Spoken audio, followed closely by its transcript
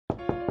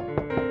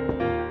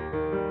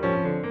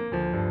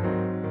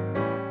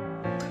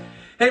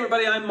Hey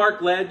everybody, I'm Mark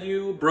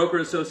Gladue, broker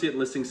associate and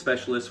listing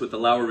specialist with the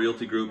Lauer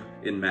Realty Group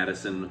in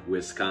Madison,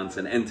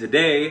 Wisconsin. And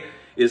today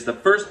is the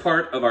first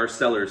part of our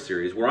seller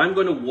series where I'm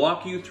going to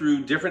walk you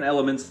through different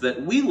elements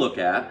that we look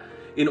at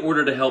in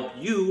order to help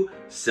you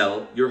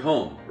sell your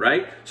home,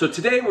 right? So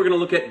today we're going to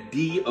look at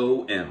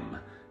DOM.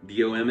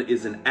 DOM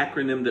is an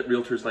acronym that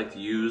realtors like to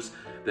use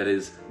that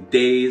is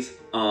days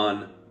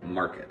on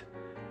market.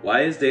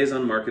 Why is days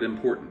on market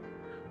important?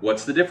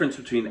 What's the difference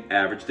between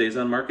average days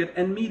on market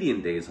and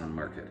median days on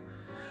market?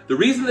 The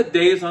reason that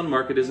days on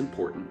market is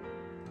important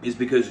is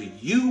because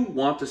you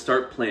want to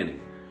start planning.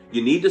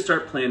 You need to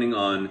start planning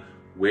on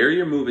where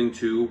you're moving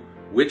to,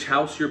 which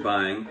house you're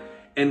buying,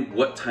 and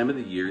what time of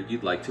the year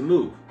you'd like to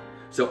move.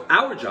 So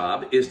our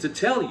job is to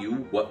tell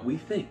you what we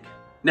think.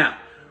 Now,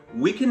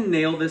 we can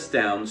nail this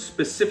down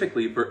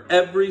specifically for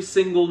every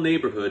single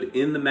neighborhood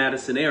in the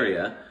Madison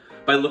area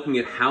by looking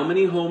at how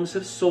many homes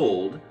have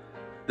sold,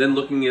 then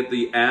looking at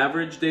the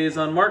average days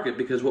on market,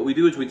 because what we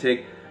do is we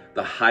take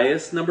the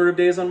highest number of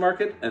days on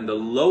market and the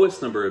lowest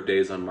number of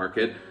days on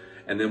market,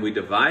 and then we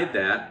divide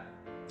that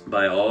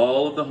by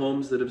all of the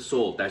homes that have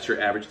sold. That's your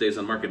average days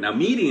on market. Now,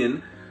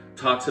 median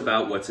talks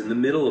about what's in the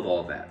middle of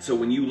all that. So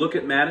when you look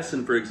at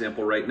Madison, for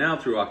example, right now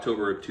through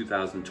October of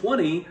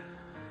 2020,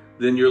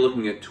 then you're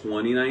looking at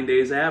 29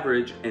 days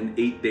average and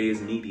 8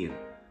 days median.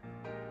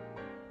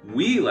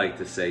 We like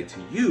to say to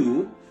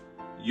you,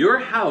 your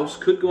house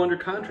could go under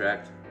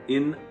contract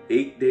in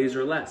 8 days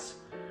or less.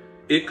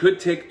 It could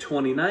take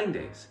 29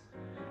 days.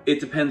 It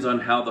depends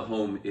on how the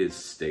home is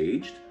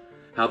staged,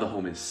 how the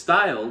home is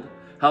styled,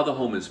 how the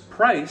home is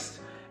priced,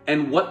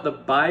 and what the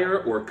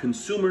buyer or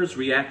consumer's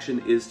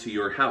reaction is to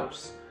your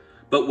house.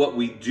 But what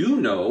we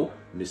do know,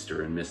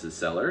 Mr. and Mrs.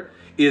 Seller,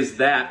 is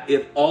that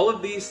if all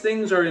of these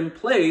things are in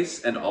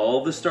place and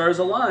all the stars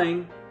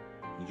align,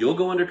 you'll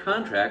go under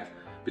contract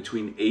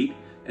between 8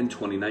 and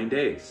 29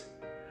 days.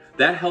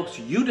 That helps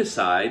you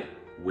decide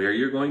where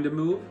you're going to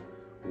move,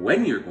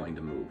 when you're going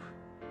to move.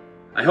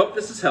 I hope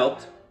this has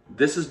helped.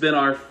 This has been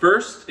our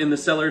first in the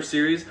seller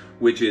series,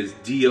 which is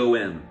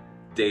DOM,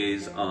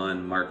 Days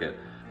on Market.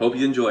 Hope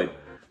you enjoyed.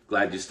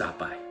 Glad you stopped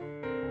by.